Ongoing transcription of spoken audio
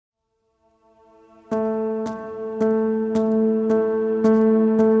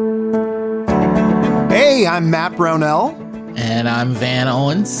Hey, I'm Matt Brownell. And I'm Van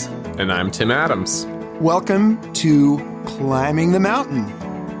Owens. And I'm Tim Adams. Welcome to Climbing the Mountain,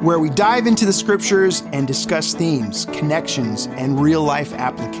 where we dive into the scriptures and discuss themes, connections, and real-life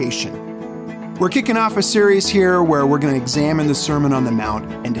application. We're kicking off a series here where we're going to examine the Sermon on the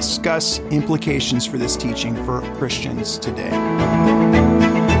Mount and discuss implications for this teaching for Christians today.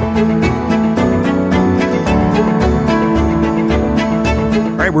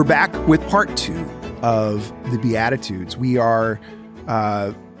 All right, we're back with part 2 of the Beatitudes. We are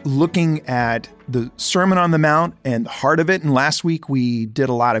looking at the Sermon on the Mount and the heart of it. And last week we did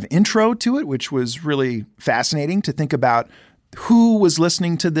a lot of intro to it, which was really fascinating to think about who was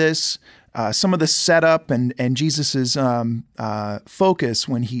listening to this, some of the setup and Jesus's focus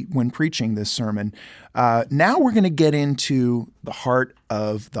when preaching this sermon. Now we're going to get into the heart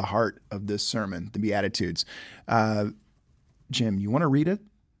of this sermon, the Beatitudes. Jim, you want to read it?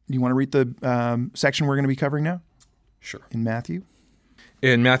 Do you want to read the section we're going to be covering now? Sure. In Matthew?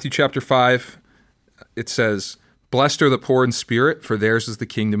 In Matthew chapter 5, it says, "Blessed are the poor in spirit, for theirs is the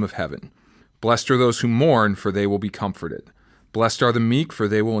kingdom of heaven. Blessed are those who mourn, for they will be comforted. Blessed are the meek, for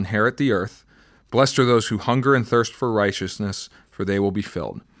they will inherit the earth. Blessed are those who hunger and thirst for righteousness, for they will be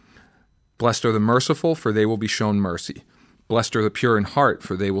filled. Blessed are the merciful, for they will be shown mercy. Blessed are the pure in heart,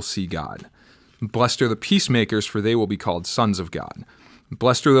 for they will see God. Blessed are the peacemakers, for they will be called sons of God.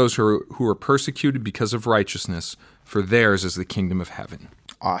 Blessed are those who are persecuted because of righteousness, for theirs is the kingdom of heaven."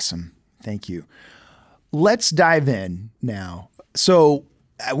 Awesome. Thank you. Let's dive in now. So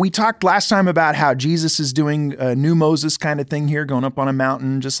we talked last time about how Jesus is doing a new Moses kind of thing here, going up on a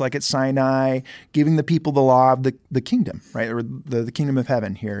mountain, just like at Sinai, giving the people the law of the kingdom, right? Or the kingdom of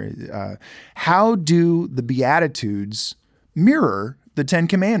heaven here. How do the Beatitudes mirror the Ten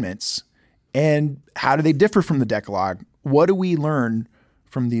Commandments? And how do they differ from the Decalogue? What do we learn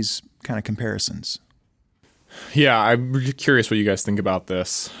from these kind of comparisons? Yeah, I'm really curious what you guys think about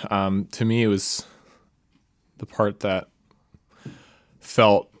this. To me, it was the part that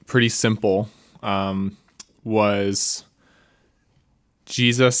felt pretty simple, was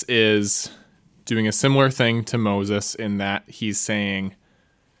Jesus is doing a similar thing to Moses in that he's saying,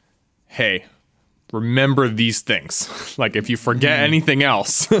 hey, remember these things. Like, if you forget anything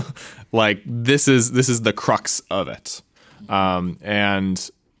else, like this is the crux of it. And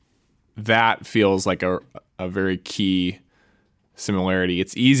that feels like a very key similarity.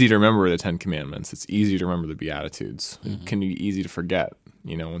 It's easy to remember the Ten Commandments. It's easy to remember the Beatitudes. It can be easy to forget,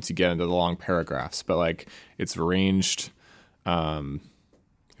 once you get into the long paragraphs. But like, it's arranged in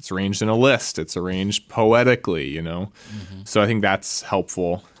a list. It's arranged poetically, So I think that's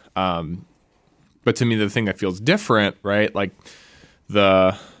helpful. But to me, the thing that feels different, right? Like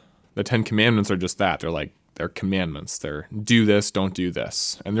the Ten Commandments are just that. They're commandments. They're do this, don't do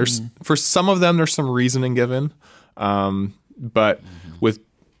this. And there's for some of them, there's some reasoning given. But with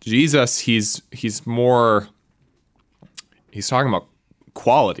Jesus, he's talking about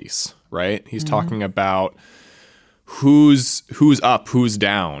qualities, right? He's talking about who's up, who's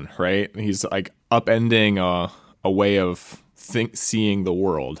down, right? He's like upending a way of seeing the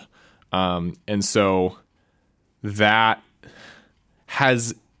world. And so that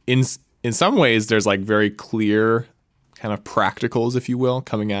has in some ways, there's like very clear kind of practicals, if you will,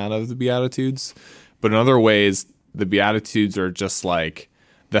 coming out of the Beatitudes. But in other ways, the Beatitudes are just like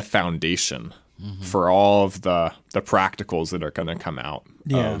the foundation for all of the practicals that are going to come out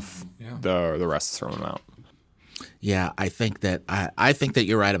of the rest of the Sermon on the Mount. Yeah, I think that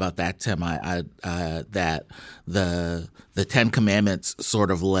you're right about that, Tim. That the Ten Commandments sort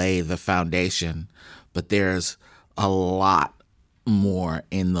of lay the foundation, but there's a lot more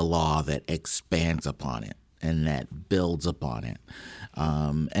in the law that expands upon it and that builds upon it.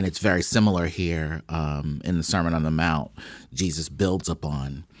 And it's very similar here in the Sermon on the Mount. Jesus builds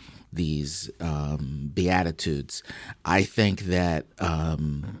upon these Beatitudes. I think that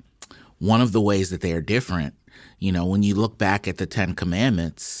one of the ways that they are different, when you look back at the Ten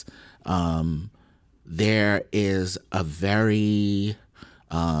Commandments, there is a very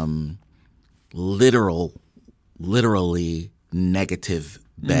literally negative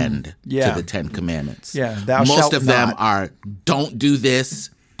bend to the Ten Commandments. Yeah, most of them are don't do this,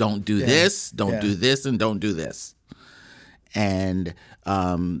 don't do this, don't do this, and don't do this. And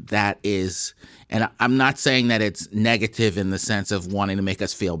that is, and I'm not saying that it's negative in the sense of wanting to make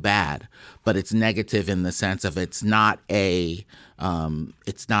us feel bad, but it's negative in the sense of it's not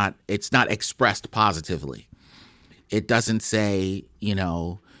expressed positively. It doesn't say,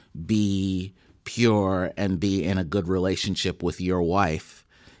 be pure and be in a good relationship with your wife.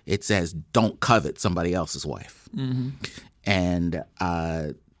 It says don't covet somebody else's wife. And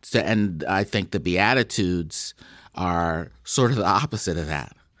and I think the Beatitudes are sort of the opposite of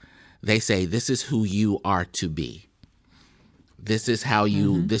that. They say, this is who you are to be. This is how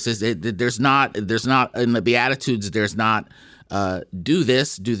you, this is it. There's not, in the Beatitudes, there's not, do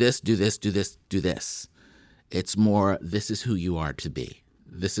this, do this, do this, do this, do this. It's more, this is who you are to be.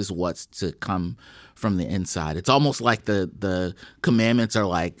 This is what's to come from the inside. It's almost like the commandments are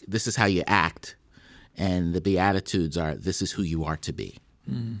like, this is how you act. And the Beatitudes are, this is who you are to be.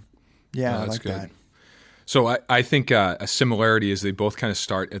 Yeah, I that's like good. that. So I think a similarity is they both kind of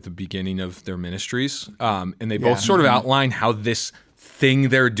start at the beginning of their ministries, and they both sort of outline how this thing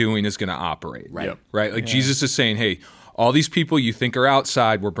they're doing is going to operate. Right. Yep. Right? Like Jesus is saying, hey, all these people you think are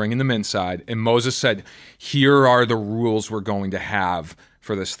outside, we're bringing them inside. And Moses said, here are the rules we're going to have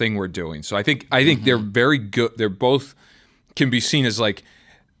for this thing we're doing. So I think they're very good. They're both can be seen as like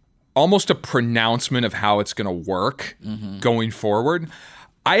almost a pronouncement of how it's going to work going forward.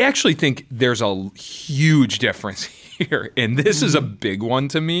 I actually think there's a huge difference here, and this is a big one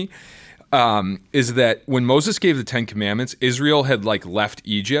to me, is that when Moses gave the Ten Commandments, Israel had like left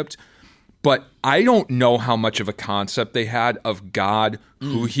Egypt, but I don't know how much of a concept they had of God,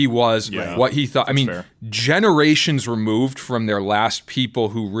 who he was, what he thought. I mean, fair. generations removed from their last people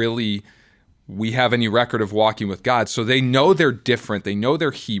who really we have any record of walking with God. So they know they're different. They know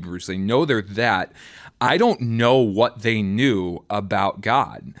they're Hebrews. They know they're that. I don't know what they knew about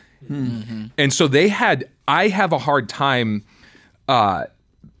God. And so I have a hard time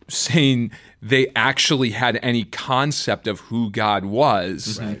saying they actually had any concept of who God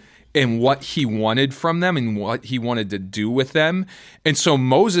was and what he wanted from them and what he wanted to do with them. And so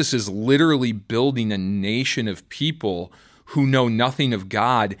Moses is literally building a nation of people who know nothing of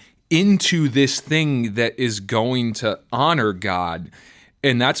God into this thing that is going to honor God.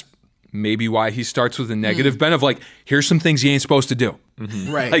 And that's maybe why he starts with a negative bent of like, here's some things you ain't supposed to do.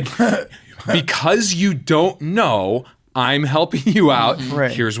 Right. Like, because you don't know, I'm helping you out.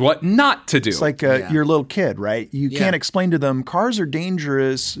 Right. Here's what not to do. It's like your little kid, right? You can't explain to them, cars are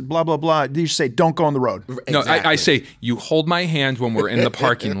dangerous, blah, blah, blah. You just say, don't go on the road. No, Exactly. I say, you hold my hand when we're in the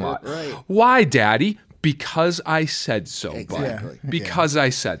parking lot. Right. Why, Daddy? Because I said so, Exactly. bud. Because I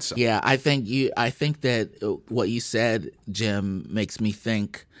said so. Yeah, I think that what you said, Jim, makes me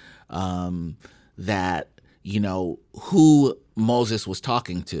think that, who Moses was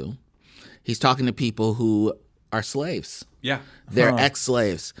talking to. He's talking to people who are slaves. Yeah. They're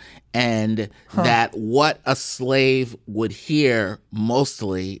ex-slaves. And that what a slave would hear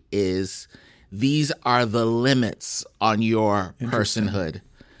mostly is, these are the limits on your personhood.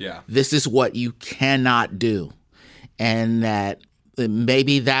 Yeah. This is what you cannot do. And that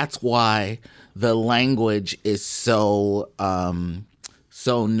maybe that's why the language is so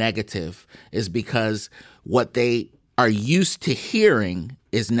negative, is because what they are used to hearing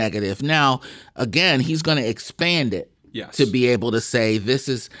is negative. Now, again, he's going to expand it to be able to say, this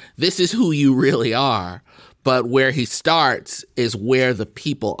is who you really are. But where he starts is where the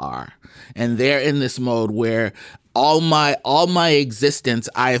people are. And they're in this mode where all my existence,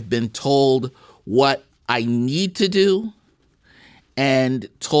 I have been told what I need to do and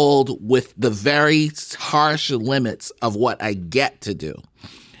told with the very harsh limits of what I get to do.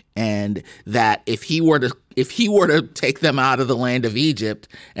 And that if he were to take them out of the land of Egypt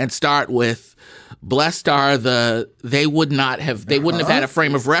and start with, blessed are they wouldn't have had a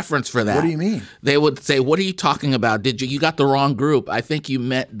frame of reference for that. What do you mean? They would say, what are you talking about? You got the wrong group. I think you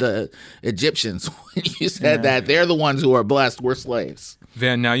meant the Egyptians when you said that. They're the ones who are blessed. We're slaves.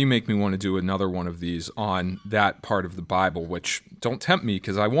 Van, now you make me want to do another one of these on that part of the Bible, which don't tempt me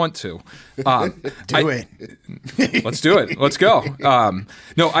because I want to. Do it. Let's do it. Let's go.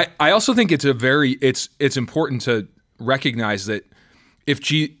 No, I also think it's important to recognize that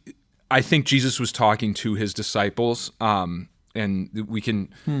I think Jesus was talking to his disciples, and we can.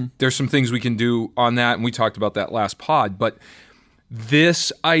 There's some things we can do on that, and we talked about that last pod. But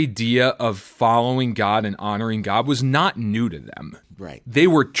this idea of following God and honoring God was not new to them. Right. They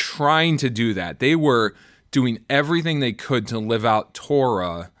were trying to do that. They were doing everything they could to live out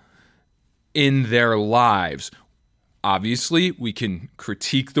Torah in their lives. Obviously, we can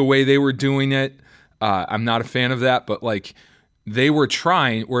critique the way they were doing it. I'm not a fan of that, but like they were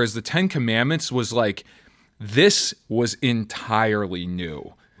trying, whereas the Ten Commandments was like, this was entirely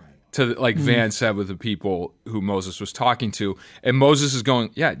new. To like Van said with the people who Moses was talking to. And Moses is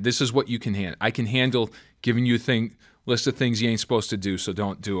going, yeah, this is what you can handle. I can handle giving you a list of things you ain't supposed to do, so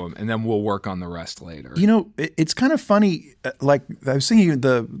don't do them. And then we'll work on the rest later. It's kind of funny. Like I was thinking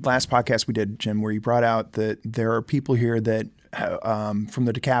the last podcast we did, Jim, where you brought out that there are people here that from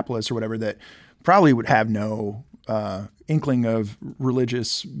the Decapolis or whatever that probably would have no inkling of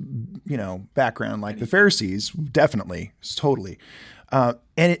religious, background like the Pharisees, definitely, totally. I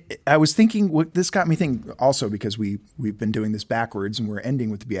was thinking, this got me thinking also because we've been doing this backwards and we're ending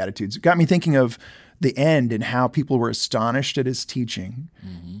with the Beatitudes. It got me thinking of the end and how people were astonished at his teaching.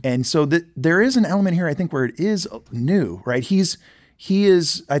 Mm-hmm. And so there is an element here, I think, where it is new, right? He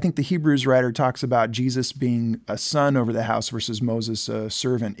is, I think the Hebrews writer talks about Jesus being a son over the house versus Moses, a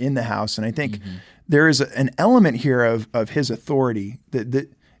servant in the house. And I think there is an element here of his authority.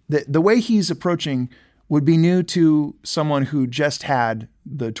 The way he's approaching would be new to someone who just had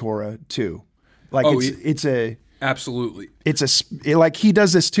the Torah too. Like absolutely. Like he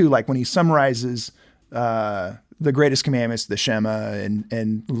does this too. Like when he summarizes the greatest commandments, the Shema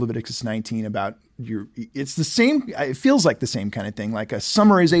and Leviticus 19 about it's the same. It feels like the same kind of thing, like a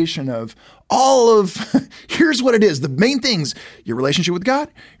summarization of all of, here's what it is. The main things, your relationship with God,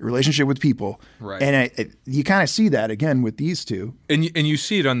 your relationship with people. Right. And you kind of see that again with these two. And you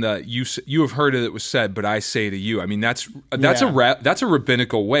see it on you have heard it was said, but I say to you. I mean, that's a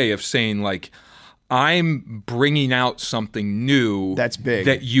rabbinical way of saying, like, I'm bringing out something new that's big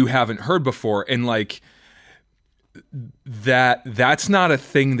that you haven't heard before. And like, that's not a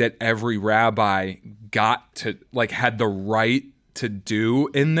thing that every rabbi got to, like, had the right to do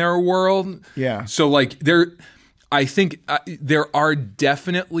in their world. Yeah. So like I think there are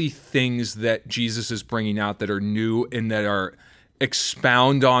definitely things that Jesus is bringing out that are new and that are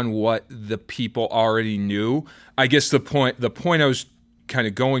expound on what the people already knew. I guess the point I was kind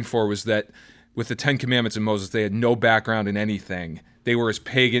of going for was that with the 10 Commandments of Moses, they had no background in anything. They were as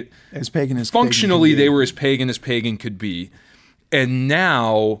pagan as functionally they were as pagan could be. And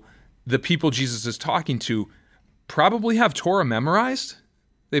now the people Jesus is talking to probably have Torah memorized.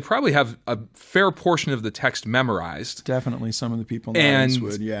 They probably have a fair portion of the text memorized. Definitely some of the people nowadays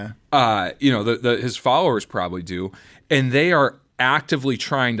would, yeah. His followers probably do, and they are actively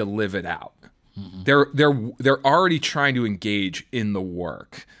trying to live it out. Mm-hmm. They're already trying to engage in the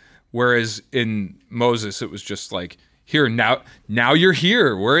work. Whereas in Moses, it was just like, here, now you're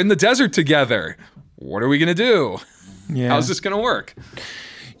here. We're in the desert together. What are we going to do? Yeah. How's this going to work?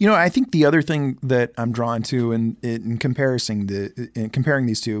 I think the other thing that I'm drawn to in comparing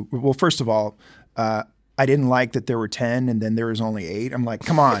these two, well, first of all, I didn't like that there were 10 and then there was only 8. I'm like,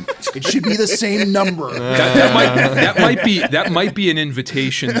 come on, it should be the same number. That might be an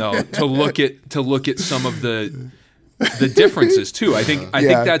invitation though to look at some of the differences too. I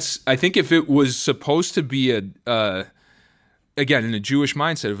think if it was supposed to be again, in a Jewish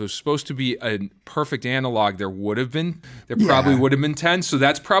mindset, if it was supposed to be a perfect analog, there probably would have been 10. So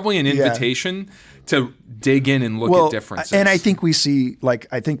that's probably an invitation to dig in and look at differences. And I think we see,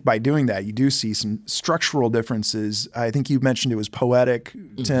 I think by doing that, you do see some structural differences. I think you mentioned it was poetic,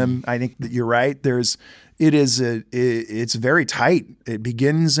 Tim. Mm-hmm. I think that you're right. It's very tight. It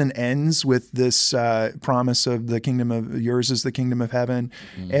begins and ends with this promise of the kingdom of yours is the kingdom of heaven.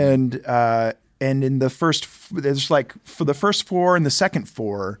 Mm-hmm. And in the first, there's like for the first 4 and the second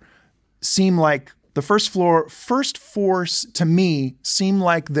 4 seem like the first 4 to me seem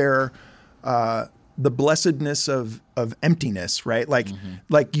like they're the blessedness of emptiness, right? Like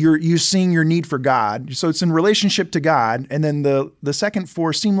you're seeing your need for God. So it's in relationship to God. And then the second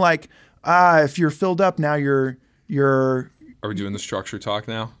 4 seem like, if you're filled up now, you're. Are we doing the structure talk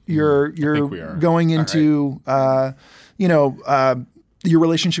now? You're going into, your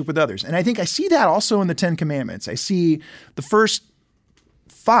relationship with others. And I think I see that also in the 10 Commandments. I see the first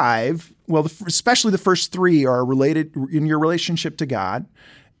 5, especially the first 3 are related in your relationship to God.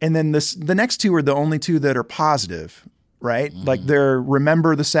 And then the next 2 are the only 2 that are positive, right? Mm-hmm. Like they're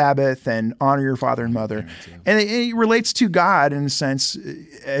remember the Sabbath and honor your father and mother. And it relates to God in a sense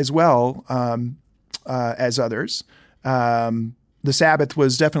as well as others. The Sabbath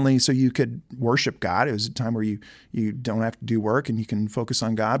was definitely so you could worship God. It was a time where you don't have to do work and you can focus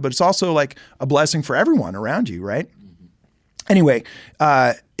on God. But it's also like a blessing for everyone around you, right? Mm-hmm. Anyway,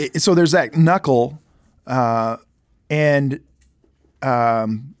 so there's that knuckle, and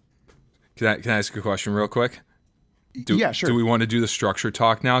can I ask a question real quick? Yeah, sure. Do we want to do the structure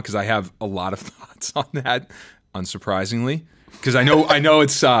talk now? Because I have a lot of thoughts on that, unsurprisingly. Because I know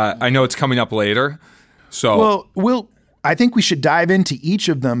it's coming up later. So I think we should dive into each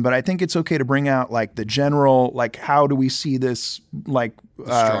of them, but I think it's okay to bring out like the general, like how do we see this, like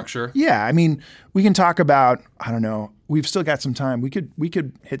structure? Yeah, I mean, we can talk about. I don't know. We've still got some time. We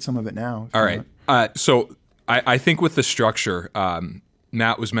could hit some of it now. All right. So I think with the structure,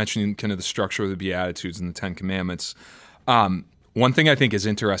 Matt was mentioning kind of the structure of the Beatitudes and the 10 Commandments. One thing I think is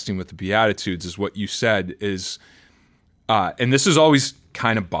interesting with the Beatitudes is what you said is, and this has always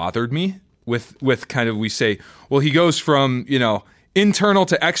kind of bothered me, with kind of, we say, well, he goes from, internal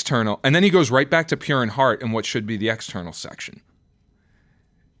to external, and then he goes right back to pure in heart and what should be the external section.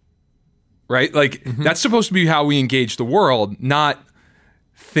 Right? Like, that's supposed to be how we engage the world, not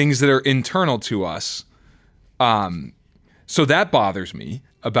things that are internal to us. So that bothers me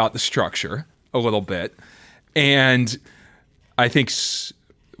about the structure a little bit. And I think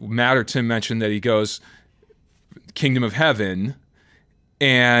Matt or Tim mentioned that he goes, kingdom of heaven,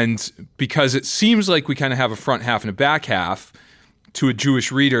 and because it seems like we kind of have a front half and a back half, to a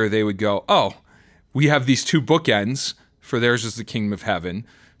Jewish reader, they would go, oh, we have these two bookends, for theirs is the kingdom of heaven.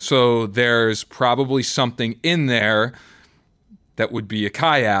 So there's probably something in there that would be a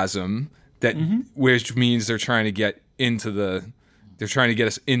chiasm, that which means they're trying to get us into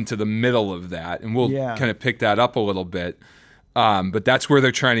the middle of that. And we'll kind of pick that up a little bit. But that's where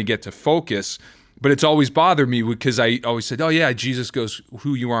they're trying to get to focus. But it's always bothered me because I always said, oh yeah, Jesus goes,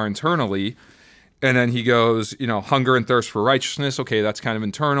 who you are internally. And then he goes, hunger and thirst for righteousness. Okay, that's kind of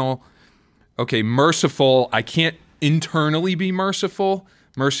internal. Okay, merciful. I can't internally be merciful.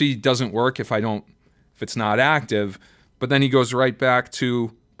 Mercy doesn't work if it's not active. But then he goes right back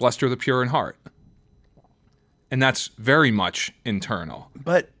to blessed are the pure in heart. And that's very much internal.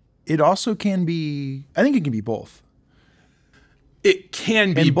 But it also can be, I think it can be both. It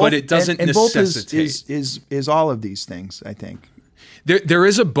can be, but it doesn't necessitate. Both is all of these things, I think. There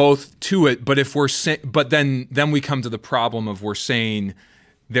is a both to it, but if we're but then we come to the problem of we're saying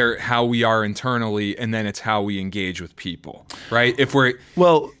how we are internally, and then it's how we engage with people, right? Let me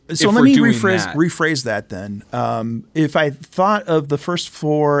rephrase that then. If I thought of the first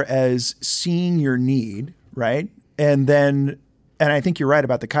four as seeing your need, right, and I think you're right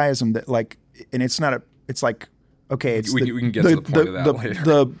about the chiasm that it's like. Okay, it's we can get to the point of that later.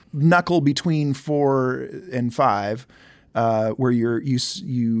 The knuckle between 4 and 5, where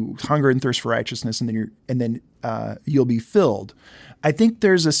you hunger and thirst for righteousness, and then you'll be filled. I think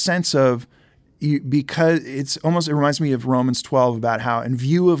there's a sense of because it reminds me of Romans 12 about how, in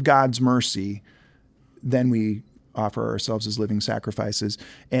view of God's mercy, then we offer ourselves as living sacrifices,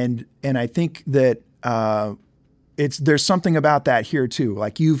 and I think that. There's something about that here too.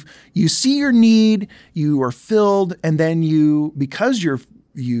 Like you see your need, you are filled, and then because you've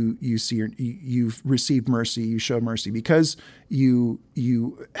received mercy, you show mercy because you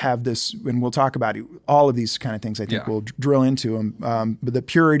have this, and we'll talk about it, all of these kind of things. I think we'll drill into them. But the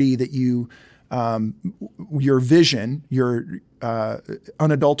purity that your vision, your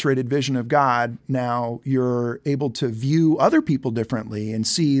unadulterated vision of God, now you're able to view other people differently and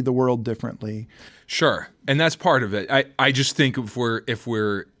see the world differently. Sure. And that's part of it. I just think I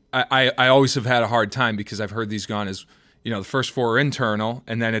always have had a hard time because I've heard these gone as, the first four are internal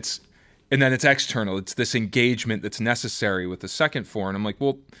and then it's external. It's this engagement that's necessary with the second four. And I'm like,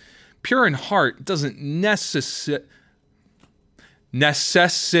 well, pure in heart doesn't necessitate. That's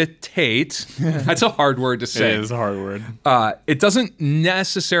a hard word to say. It is a hard word. It doesn't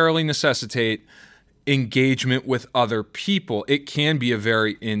necessarily necessitate engagement with other people. It can be a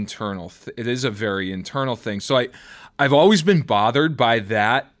very internal. It is a very internal thing. So I've always been bothered by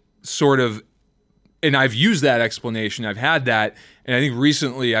that sort of, and I've used that explanation. I've had that, and I think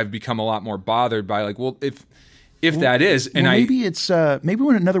recently I've become a lot more bothered by if that is, and maybe it's maybe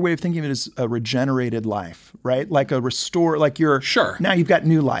another way of thinking of it is a regenerated life, right? Like a restore, like now you've got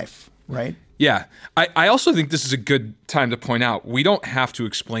new life, right? Yeah. I also think this is a good time to point out we don't have to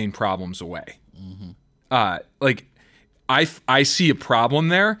explain problems away. I see a problem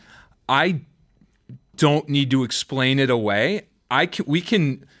there. I don't need to explain it away. We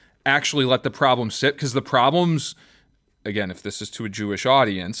can actually let the problem sit, because the problems, again, if this is to a Jewish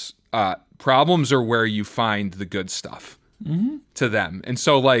audience, problems are where you find the good stuff to them. And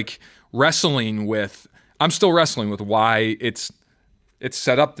so I'm still wrestling with why it's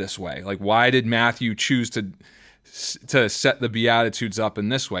set up this way. Like, why did Matthew choose to set the Beatitudes up in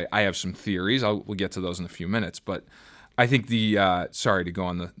this way? I have some theories. We'll get to those in a few minutes, but I think sorry to go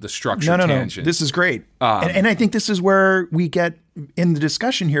on the structure tangent. No. This is great. And I think this is where we get, in the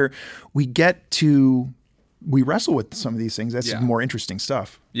discussion here, we wrestle with some of these things. That's more interesting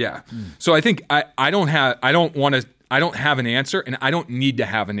stuff. Yeah. So I think I don't have an answer, and I don't need to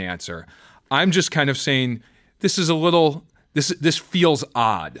have an answer. I'm just kind of saying this is a little, this feels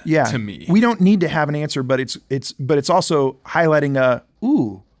odd to me. We don't need to have an answer, but it's also highlighting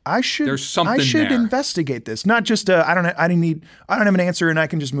I should there. Investigate this. Not just I don't have an answer and I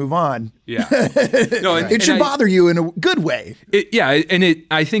can just move on. Yeah. No, it should bother you in a good way.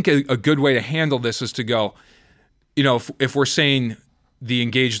 I think a good way to handle this is to go, if we're saying the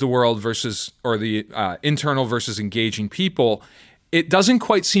engage the world versus, or the internal versus engaging people, it doesn't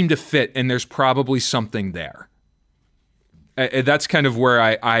quite seem to fit, and there's probably something there. That's kind of where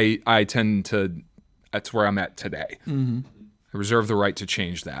I tend to, that's where I'm at today. I reserve the right to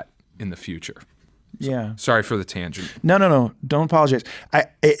change that in the future. Yeah. Sorry for the tangent. No. Don't apologize.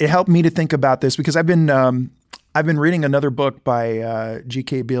 It helped me to think about this because I've been reading another book by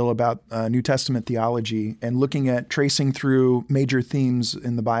G.K. Beale about New Testament theology and looking at tracing through major themes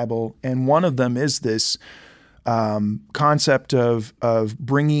in the Bible. And one of them is this concept of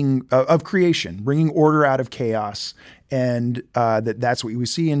creation, bringing order out of chaos. And that's what we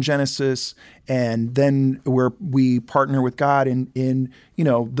see in Genesis, and then where we partner with God in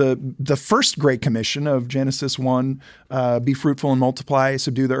the first Great Commission of Genesis 1, be fruitful and multiply,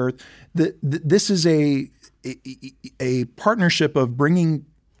 subdue the earth. This is a partnership of bringing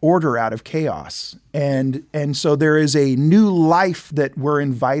order out of chaos, and so there is a new life that we're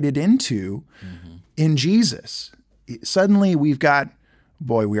invited into in Jesus. Suddenly, we've got.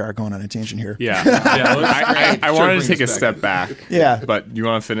 Boy, we are going on a tangent here. Yeah. I wanted to take a step back. Yeah. But you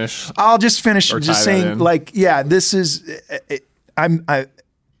want to finish? I'll just finish just saying, this is, I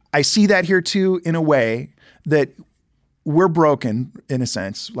see that here too in a way that we're broken in a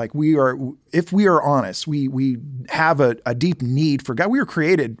sense. Like we are, if we are honest, we have a deep need for God. We were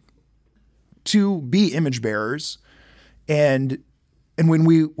created to be image bearers. And when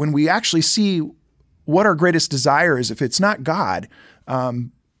we actually see what our greatest desire is, if it's not God,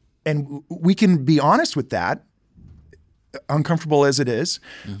 and we can be honest with that, uncomfortable as it is,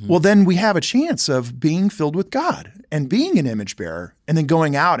 well, then we have a chance of being filled with God and being an image bearer and then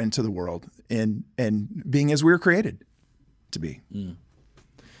going out into the world and being as we were created to be. Bring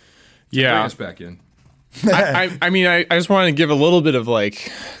us back in. I mean, I just want to give a little bit of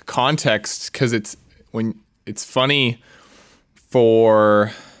like context because it's funny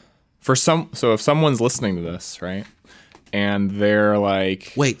for some. So if someone's listening to this, right? And they're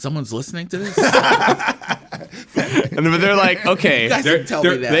like, wait, someone's listening to this? And they're like, okay,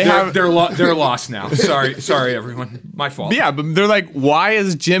 they're lost now. Sorry, everyone. My fault. Yeah, but they're like, why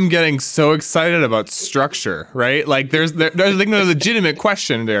is Jim getting so excited about structure, right? Like, there's a legitimate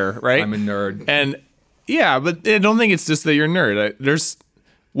question there, right? I'm a nerd. And yeah, but I don't think it's just that you're a nerd.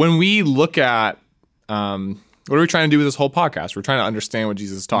 When we look at, what are we trying to do with this whole podcast? We're trying to understand what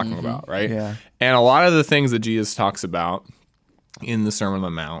Jesus is talking about, right? Yeah. And a lot of the things that Jesus talks about in the Sermon on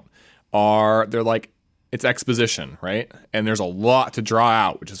the Mount they're like, it's exposition, right? And there's a lot to draw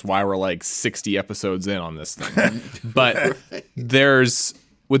out, which is why we're like 60 episodes in on this thing. But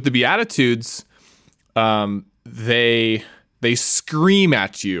with the Beatitudes, they scream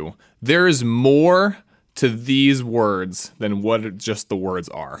at you. There is more to these words than what just the words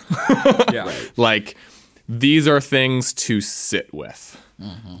are. Yeah. Right. Like, these are things to sit with.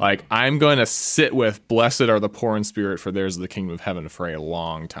 Like, I'm going to sit with, blessed are the poor in spirit, for theirs is the kingdom of heaven, for a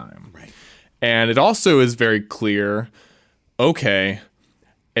long time. Right. And it also is very clear, okay,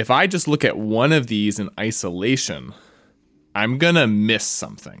 if I just look at one of these in isolation, I'm going to miss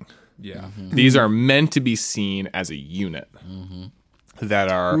something. Yeah. These are meant to be seen as a unit that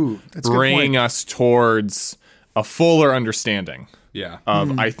are bringing us towards a fuller understanding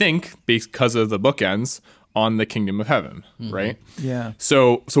of, I think, because of the bookends, on the kingdom of heaven, right? Yeah.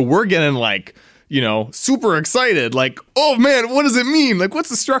 So we're getting like, super excited, like, oh man, what does it mean? Like, what's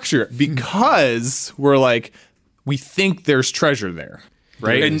the structure? Because we're like, we think there's treasure there,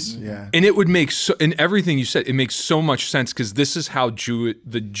 right? And it would make in everything you said, it makes so much sense because this is how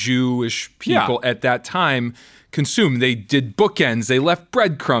the Jewish people at that time consumed. They did bookends, they left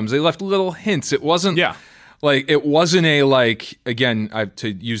breadcrumbs, they left little hints. It wasn't like, it wasn't again,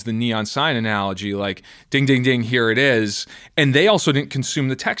 to use the neon sign analogy, like ding, ding, ding, here it is. And they also didn't consume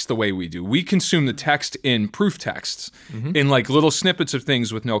the text the way we do. We consume the text in proof texts, in like little snippets of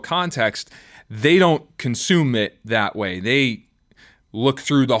things with no context. They don't consume it that way. They look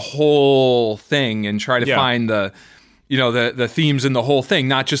through the whole thing and try to find the themes in the whole thing,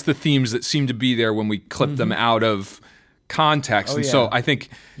 not just the themes that seem to be there when we clip them out of context. So I think,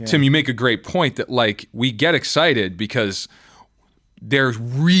 Tim, you make a great point that like we get excited because there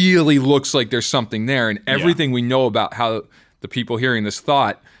really looks like there's something there, and everything we know about how the people hearing this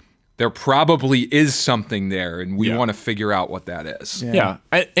thought, there probably is something there, and we want to figure out what that is. And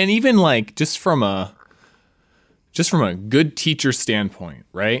even like just from a good teacher standpoint,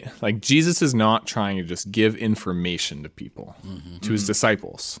 right? Like, Jesus is not trying to just give information to people, to his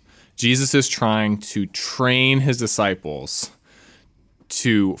disciples. Jesus is trying to train his disciples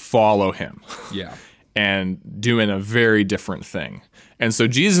to follow him. Yeah. and doing a very different thing. And so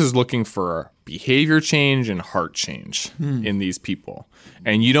Jesus is looking for behavior change and heart change in these people.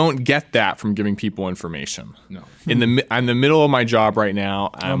 And you don't get that from giving people information. No. I'm in the middle of my job right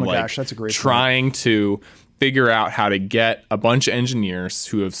now. I'm That's a great trying to figure out how to get a bunch of engineers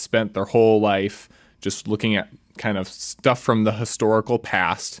who have spent their whole life just looking at kind of stuff from the historical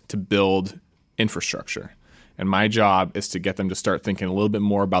past to build infrastructure. And my job is to get them to start thinking a little bit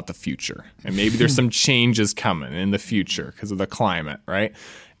more about the future. And maybe there's some changes coming in the future because of the climate, right?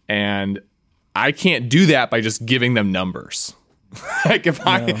 And I can't do that by just giving them numbers. Like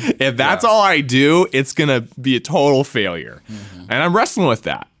if that's all I do, it's going to be a total failure. And I'm wrestling with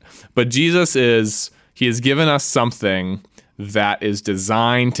that. But Jesus he has given us something that is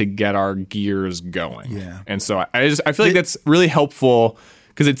designed to get our gears going. Yeah. And so I feel like that's really helpful,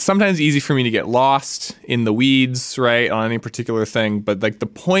 because it's sometimes easy for me to get lost in the weeds, right, on any particular thing. But like the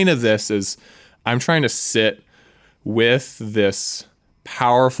point of this is I'm trying to sit with this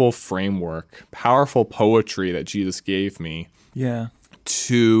powerful framework, powerful poetry that Jesus gave me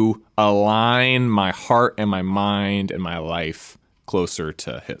to align my heart and my mind and my life closer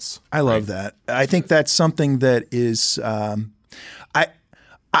to his. I love that. I think that's something that is, I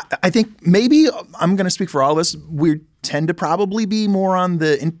think maybe I'm going to speak for all of us. We tend to probably be more on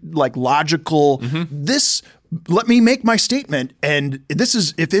the logical, let me make my statement. And this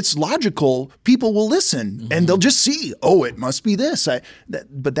is, if it's logical, people will listen and they'll just see, oh, it must be this.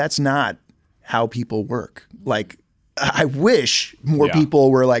 But that's not how people work. Like, I wish more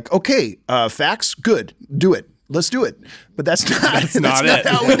people were like, okay, facts, good, do it. Let's do it. But that's not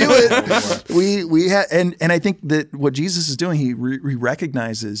how we do it. we have, and I think that what Jesus is doing, he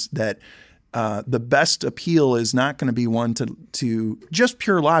recognizes that the best appeal is not going to be one to just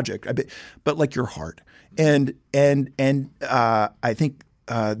pure logic, but like your heart. And I think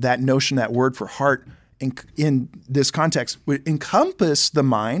that notion, that word for heart in this context would encompass the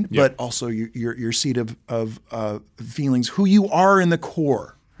mind, but also your seat of feelings, who you are in the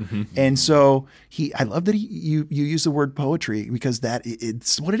core. And so I love that you use the word poetry, because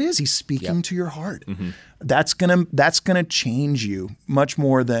it's what it is. He's speaking to your heart. That's gonna change you much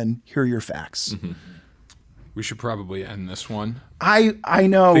more than hear your facts. We should probably end this one. I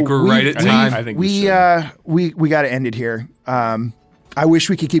know. I think we're right at time. I think we got to end it here. I wish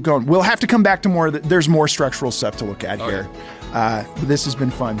we could keep going. We'll have to come back to more. There's more structural stuff to look at here. But this has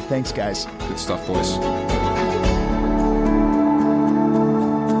been fun. Thanks, guys. Good stuff, boys.